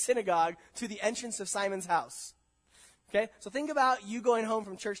exit of the synagogue to the entrance of Simon's house. Okay? So think about you going home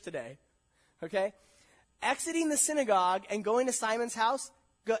from church today. Okay? Exiting the synagogue and going to Simon's house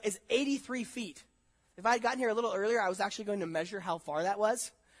is 83 feet. If I had gotten here a little earlier, I was actually going to measure how far that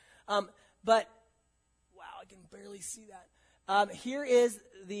was. But, wow, I can barely see that. Here is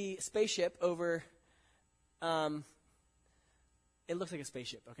the spaceship over, it looks like a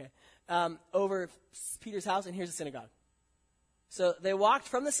spaceship, okay, over Peter's house, and here's the synagogue. So they walked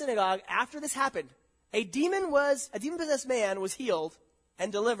from the synagogue after this happened. A demon-possessed man was healed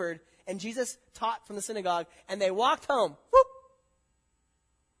and delivered, and Jesus taught from the synagogue, and they walked home. Whoop!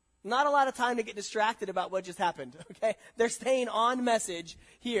 Not a lot of time to get distracted about what just happened, okay? They're staying on message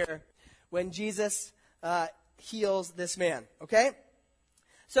here when Jesus heals this man, okay?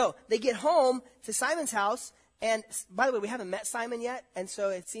 So they get home to Simon's house, and by the way, we haven't met Simon yet, and so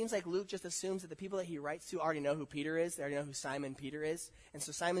it seems like Luke just assumes that the people that he writes to already know who Peter is. They already know who Simon Peter is, and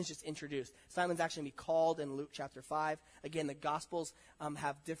so Simon's just introduced. Simon's actually going to be called in Luke chapter 5. Again, the Gospels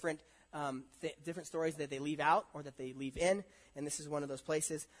have different stories that they leave out or that they leave in, and this is one of those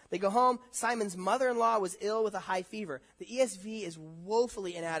places. They go home. Simon's mother-in-law was ill with a high fever. The ESV is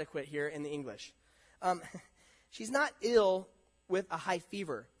woefully inadequate here in the English. She's not ill with a high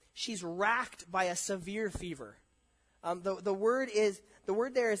fever. She's racked by a severe fever. The word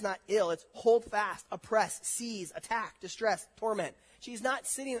there is not ill. It's hold fast, oppress, seize, attack, distress, torment. She's not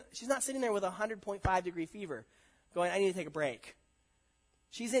sitting there with a 100.5 degree fever going, I need to take a break.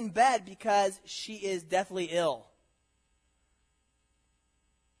 She's in bed because she is deathly ill.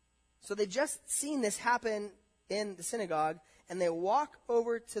 So they just seen this happen in the synagogue, and they walk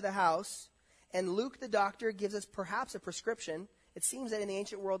over to the house, and Luke the doctor gives us perhaps a prescription. It seems that in the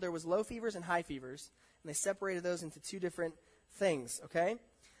ancient world there was low fevers and high fevers, and they separated those into two different things, okay?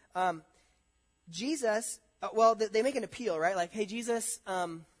 They make an appeal, right? Like, hey, Jesus,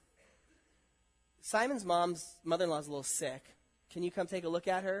 Simon's mother-in-law is a little sick. Can you come take a look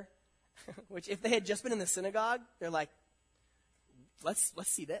at her? Which, if they had just been in the synagogue, they're like, let's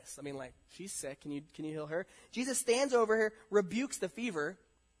see this. I mean, like, she's sick. Can you heal her? Jesus stands over her, rebukes the fever.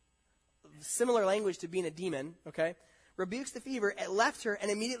 Similar language to being a demon, okay? Rebukes the fever. It left her, and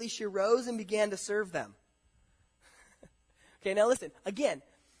immediately she rose and began to serve them. Okay, now listen. Again,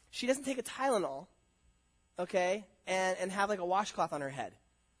 she doesn't take a Tylenol, okay, and have like a washcloth on her head.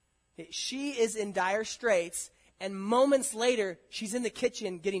 Okay, she is in dire straits, and moments later, she's in the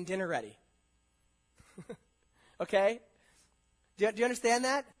kitchen getting dinner ready. Okay? Do you understand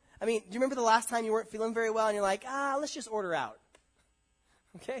that? I mean, do you remember the last time you weren't feeling very well and you're like, let's just order out?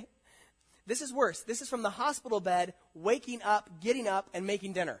 Okay? This is worse. This is from the hospital bed, waking up, getting up, and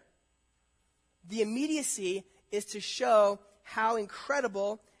making dinner. The immediacy is to show how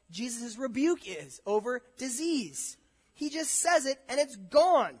incredible Jesus' rebuke is over disease. He just says it and it's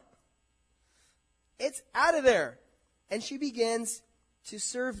gone. It's out of there. And she begins to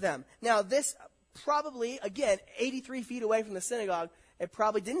serve them. Now this probably, again, 83 feet away from the synagogue, it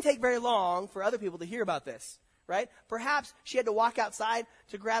probably didn't take very long for other people to hear about this, right? Perhaps she had to walk outside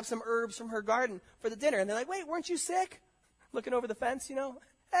to grab some herbs from her garden for the dinner. And they're like, wait, weren't you sick? Looking over the fence,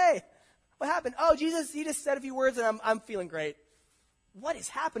 Hey, what happened? Oh, Jesus, he just said a few words and I'm feeling great. What is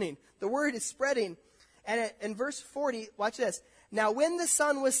happening? The word is spreading. And in verse 40, watch this. Now when the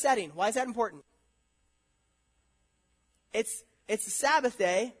sun was setting, why is that important? It's a Sabbath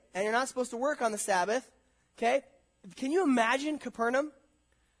day, and you're not supposed to work on the Sabbath, okay? Can you imagine Capernaum?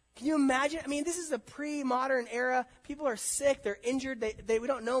 Can you imagine? I mean, this is a pre-modern era. People are sick. They're injured. We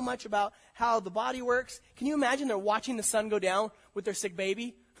don't know much about how the body works. Can you imagine they're watching the sun go down with their sick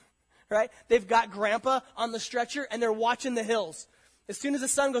baby, right? They've got grandpa on the stretcher, and they're watching the hills. As soon as the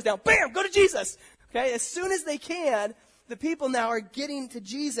sun goes down, bam, go to Jesus, okay? As soon as they can, the people now are getting to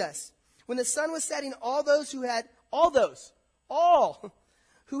Jesus. When the sun was setting, all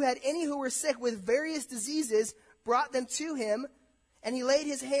who had any who were sick with various diseases brought them to him, and he laid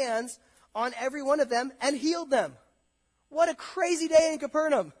his hands on every one of them and healed them. What a crazy day in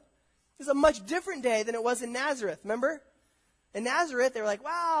Capernaum. It's a much different day than it was in Nazareth, remember? In Nazareth, they were like,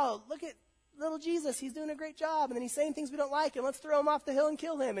 wow, look at little Jesus. He's doing a great job. And then he's saying things we don't like, and let's throw him off the hill and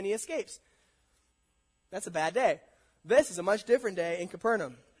kill him, and he escapes. That's a bad day. This is a much different day in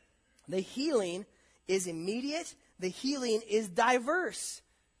Capernaum. The healing is immediate. The healing is diverse.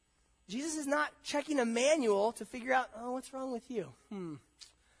 Jesus is not checking a manual to figure out, what's wrong with you?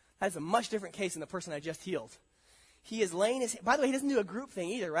 That's a much different case than the person I just healed. He is laying his, by the way, he doesn't do a group thing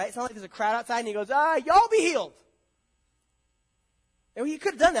either, right? It's not like there's a crowd outside and he goes, y'all be healed. And he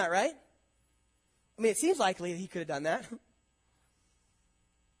could have done that, right? I mean, it seems likely that he could have done that.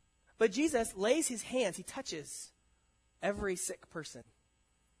 But Jesus lays his hands, he touches every sick person.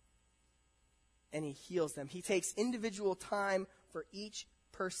 And he heals them. He takes individual time for each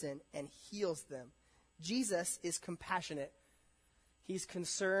person and heals them. Jesus is compassionate. He's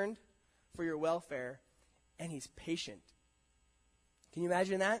concerned for your welfare, and he's patient. Can you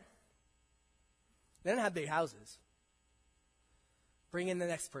imagine that? They don't have big houses. Bring in the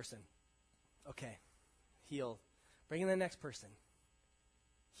next person. Okay, healed. Bring in the next person.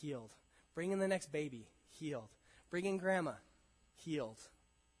 Healed. Bring in the next baby. Healed. Bring in grandma. Healed.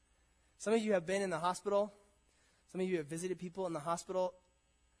 Some of you have been in the hospital. Some of you have visited people in the hospital.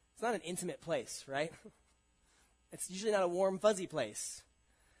 It's not an intimate place, right? It's usually not a warm, fuzzy place.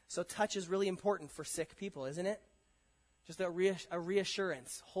 So touch is really important for sick people, isn't it? Just a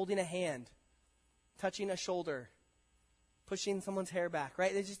reassurance, holding a hand, touching a shoulder, pushing someone's hair back,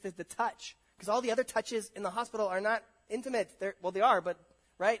 right? It's just the touch. Because all the other touches in the hospital are not intimate. They are, but,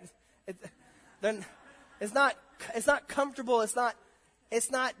 right? It's not comfortable. It's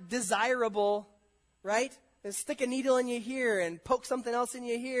not desirable, right? And stick a needle in you here and poke something else in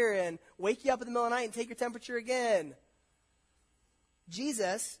you here and wake you up in the middle of the night and take your temperature again.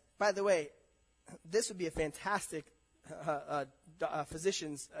 Jesus, by the way, this would be a fantastic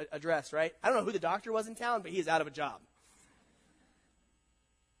physician's address, right? I don't know who the doctor was in town, but he is out of a job.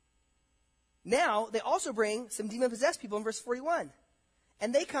 Now, they also bring some demon-possessed people in verse 41.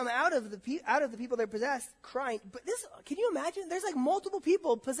 And they come out of the people they're possessed crying. But this, can you imagine? There's like multiple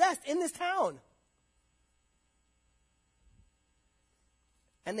people possessed in this town.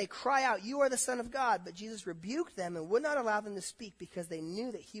 And they cry out, "You are the Son of God." But Jesus rebuked them and would not allow them to speak because they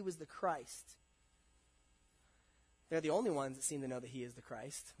knew that he was the Christ. They're the only ones that seem to know that he is the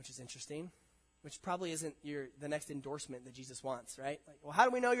Christ, which is interesting. Which probably isn't the next endorsement that Jesus wants, right? Like, well, how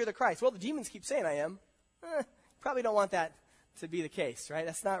do we know you're the Christ? Well, the demons keep saying I am. Probably don't want that to be the case, right?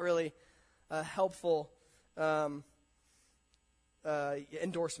 That's not really a helpful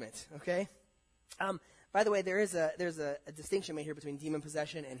endorsement, okay? By the way, there's a distinction made here between demon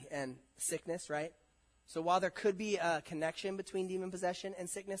possession and sickness, right? So while there could be a connection between demon possession and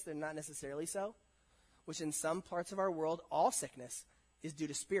sickness, they're not necessarily so. Which in some parts of our world, all sickness is due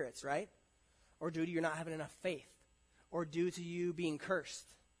to spirits, right? Or due to you not having enough faith. Or due to you being cursed,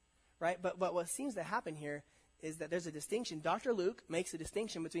 right? But what seems to happen here is that there's a distinction. Dr. Luke makes a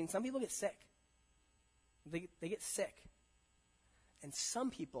distinction between some people get sick. They get sick. And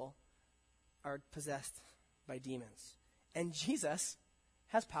some people are possessed by demons. And Jesus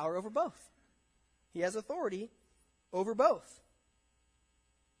has power over both. He has authority over both.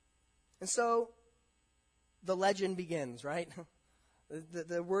 And so the legend begins, right?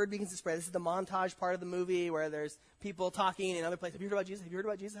 The word begins to spread. This is the montage part of the movie where there's people talking in other places. Have you heard about Jesus? Have you heard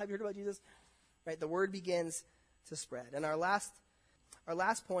about Jesus? Have you heard about Jesus? Right? The word begins to spread. And our last Our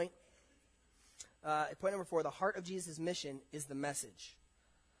last point, point number 4, the heart of Jesus' mission is the message.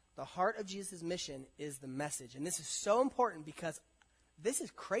 The heart of Jesus' mission is the message. And this is so important because this is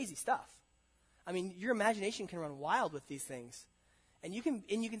crazy stuff. I mean, your imagination can run wild with these things. And you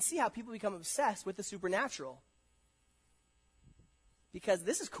can see how people become obsessed with the supernatural. Because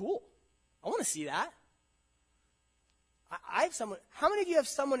this is cool. I want to see that. I have someone. How many of you have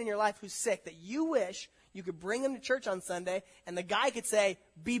someone in your life who's sick that you wish you could bring them to church on Sunday and the guy could say,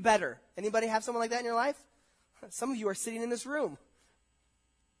 "Be better"? Anybody have someone like that in your life? Some of you are sitting in this room.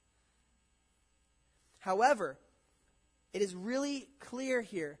 However, it is really clear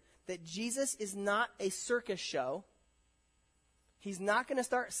here that Jesus is not a circus show. He's not going to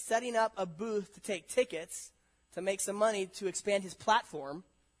start setting up a booth to take tickets to make some money to expand his platform.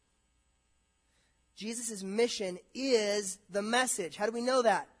 Jesus' mission is the message. How do we know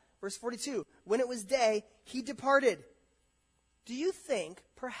that? Verse 42, when it was day, he departed. Do you think,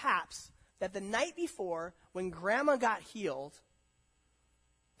 perhaps, that the night before, when Grandma got healed,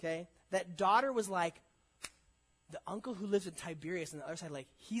 okay, that daughter was like, the uncle who lives in Tiberias on the other side, like,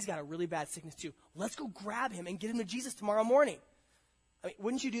 he's got a really bad sickness too. Let's go grab him and get him to Jesus tomorrow morning. I mean,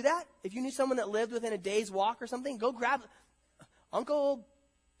 wouldn't you do that? If you knew someone that lived within a day's walk or something, go grab Uncle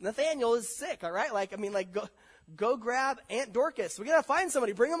Nathaniel is sick, all right? Go grab Aunt Dorcas. We got to find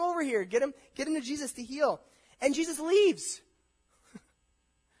somebody. Bring him over here. Get him to Jesus to heal. And Jesus leaves.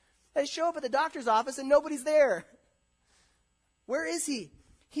 They show up at the doctor's office and nobody's there. Where is he?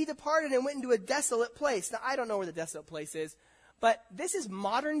 He departed and went into a desolate place. Now, I don't know where the desolate place is, but this is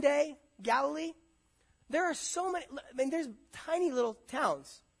modern day Galilee. There are so many, there's tiny little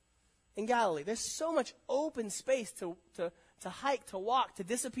towns in Galilee. There's so much open space to hike, to walk, to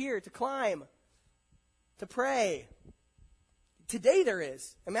disappear, to climb, to pray. Today there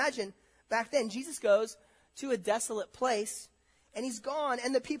is. Imagine, back then, Jesus goes to a desolate place, and he's gone,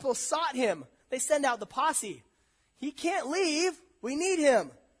 and the people sought him. They send out the posse. He can't leave. We need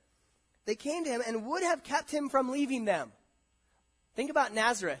him. They came to him and would have kept him from leaving them. Think about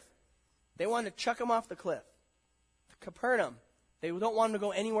Nazareth. They wanted to chuck him off the cliff. Capernaum, they don't want him to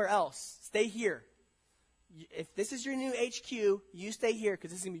go anywhere else. Stay here. If this is your new HQ, you stay here because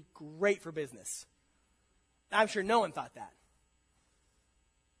this is going to be great for business. I'm sure no one thought that.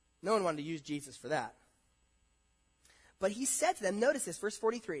 No one wanted to use Jesus for that. But he said to them, notice this, verse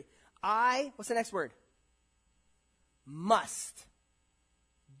 43, what's the next word? Must.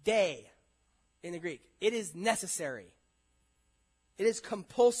 Day in the Greek. It is necessary. It is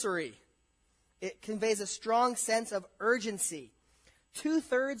compulsory. It conveys a strong sense of urgency.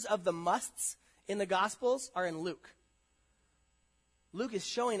 2/3 of the musts in the Gospels are in Luke. Luke is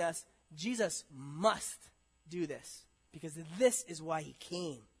showing us Jesus must do this because this is why he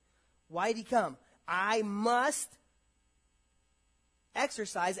came. Why did he come? I must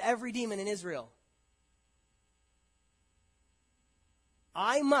exorcise every demon in Israel.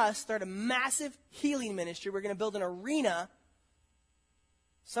 I must start a massive healing ministry. We're going to build an arena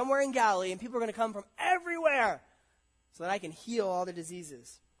somewhere in Galilee, and people are going to come from everywhere so that I can heal all their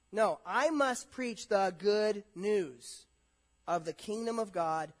diseases. No, I must preach the good news of the kingdom of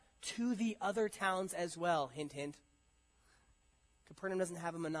God to the other towns as well. Hint, hint. Capernaum doesn't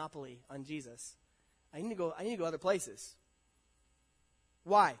have a monopoly on Jesus. I need to go other places.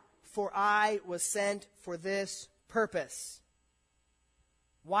 Why? For I was sent for this purpose.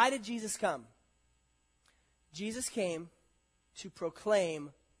 Why did Jesus come? Jesus came to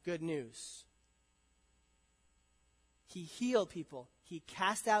proclaim good news. He healed people. He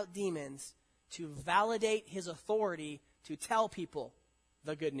cast out demons to validate his authority to tell people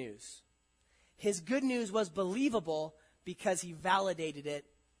the good news. His good news was believable because he validated it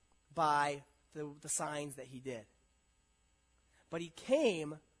by the signs that he did. But he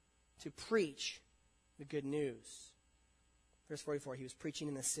came to preach the good news. Verse 44, he was preaching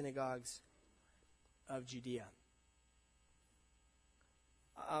in the synagogues of Judea.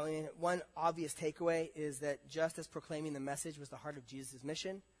 One obvious takeaway is that just as proclaiming the message was the heart of Jesus'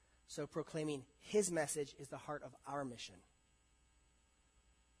 mission, so proclaiming his message is the heart of our mission.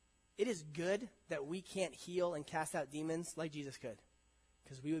 It is good that we can't heal and cast out demons like Jesus could,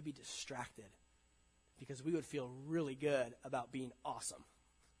 because we would be distracted, because we would feel really good about being awesome.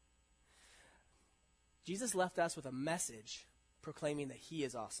 Jesus left us with a message proclaiming that he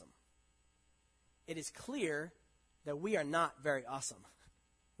is awesome. It is clear that we are not very awesome.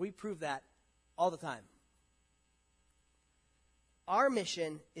 We prove that all the time. Our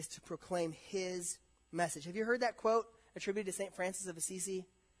mission is to proclaim his message. Have you heard that quote attributed to St. Francis of Assisi?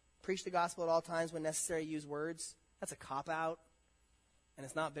 Preach the gospel at all times, when necessary, use words. That's a cop-out, and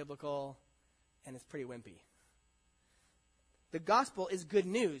it's not biblical, and it's pretty wimpy. The gospel is good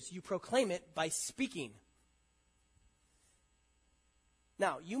news. You proclaim it by speaking.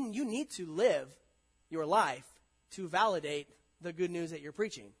 Now, you need to live your life to validate the good news that you're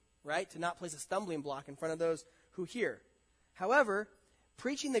preaching, right? To not place a stumbling block in front of those who hear. However,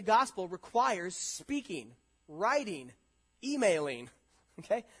 preaching the gospel requires speaking, writing, emailing,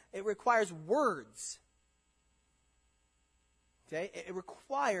 okay? It requires words. Okay? It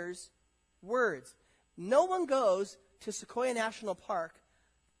requires words. No one goes to Sequoia National Park,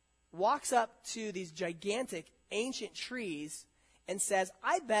 walks up to these gigantic ancient trees, and says,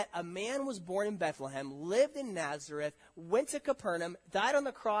 I bet a man was born in Bethlehem, lived in Nazareth, went to Capernaum, died on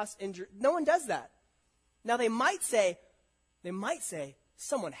the cross. No one does that. Now they might say,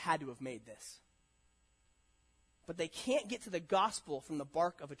 someone had to have made this. But they can't get to the gospel from the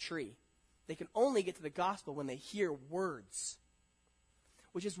bark of a tree. They can only get to the gospel when they hear words.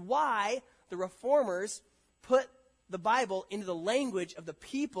 Which is why the reformers put the Bible into the language of the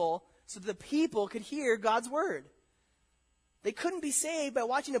people so that the people could hear God's word. They couldn't be saved by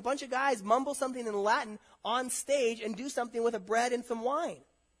watching a bunch of guys mumble something in Latin on stage and do something with a bread and some wine.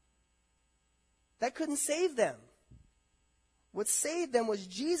 That couldn't save them. What saved them was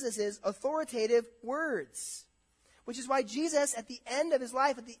Jesus' authoritative words. Which is why Jesus, at the end of his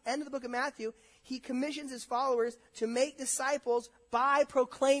life, at the end of the book of Matthew, he commissions his followers to make disciples by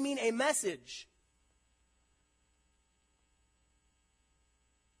proclaiming a message.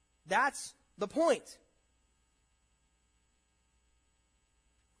 That's the point.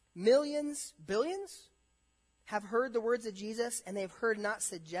 Millions, billions have heard the words of Jesus, and they've heard not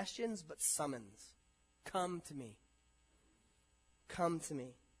suggestions, but summons. Come to me. Come to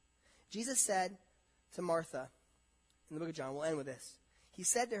me. Jesus said to Martha, in the book of John, we'll end with this. He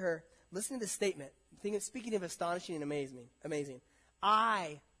said to her, listen to this statement, speaking of astonishing and amazing.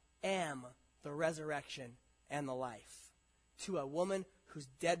 I am the resurrection and the life. To a woman whose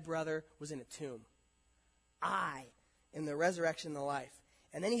dead brother was in a tomb. I am the resurrection and the life.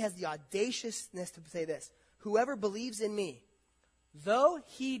 And then he has the audaciousness to say this. Whoever believes in me, though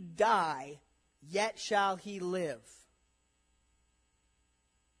he die, yet shall he live.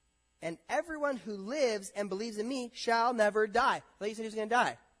 And everyone who lives and believes in me shall never die. I thought you said he was going to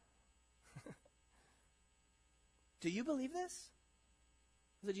die. Do you believe this?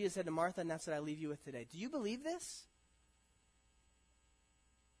 That's what Jesus said to Martha, and that's what I leave you with today. Do you believe this?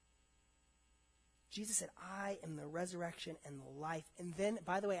 Jesus said, I am the resurrection and the life. And then,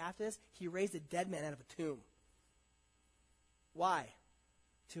 by the way, after this, he raised a dead man out of a tomb. Why?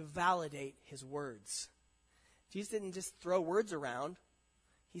 To validate his words. Jesus didn't just throw words around.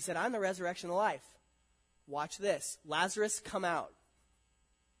 He said, I'm the resurrection and the life. Watch this. Lazarus, come out.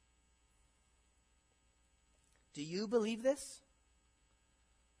 Do you believe this?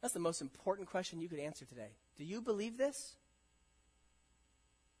 That's the most important question you could answer today. Do you believe this?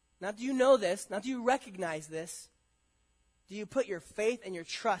 Not do you know this, not do you recognize this. Do you put your faith and your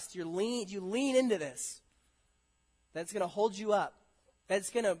trust, do you lean into this? That's going to hold you up.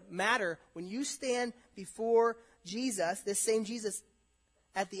 That's going to matter when you stand before Jesus, this same Jesus,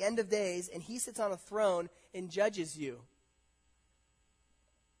 at the end of days, and he sits on a throne and judges you.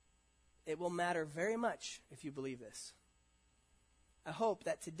 It will matter very much if you believe this. I hope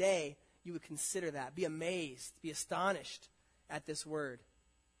that today you would consider that. Be amazed, be astonished at this word.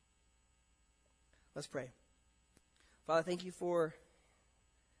 Let's pray. Father, thank you for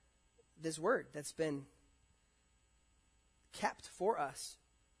this word that's been kept for us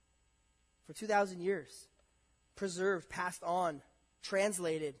for 2,000 years, preserved, passed on,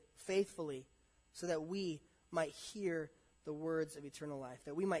 translated faithfully, so that we might hear the words of eternal life,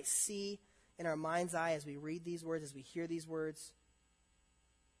 that we might see in our mind's eye as we read these words, as we hear these words,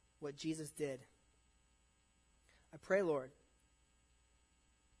 what Jesus did. I pray, Lord,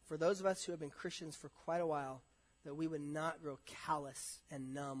 for those of us who have been Christians for quite a while, that we would not grow callous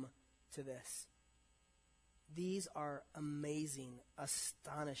and numb to this. These are amazing,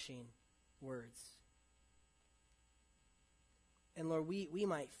 astonishing words. And Lord, we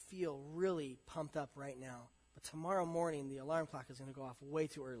might feel really pumped up right now, but tomorrow morning the alarm clock is going to go off way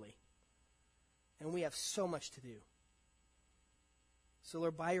too early. And we have so much to do. So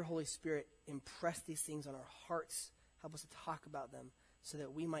Lord, by your Holy Spirit, impress these things on our hearts. Help us to talk about them, so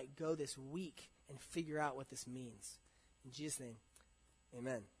that we might go this week and figure out what this means. In Jesus' name,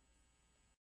 amen.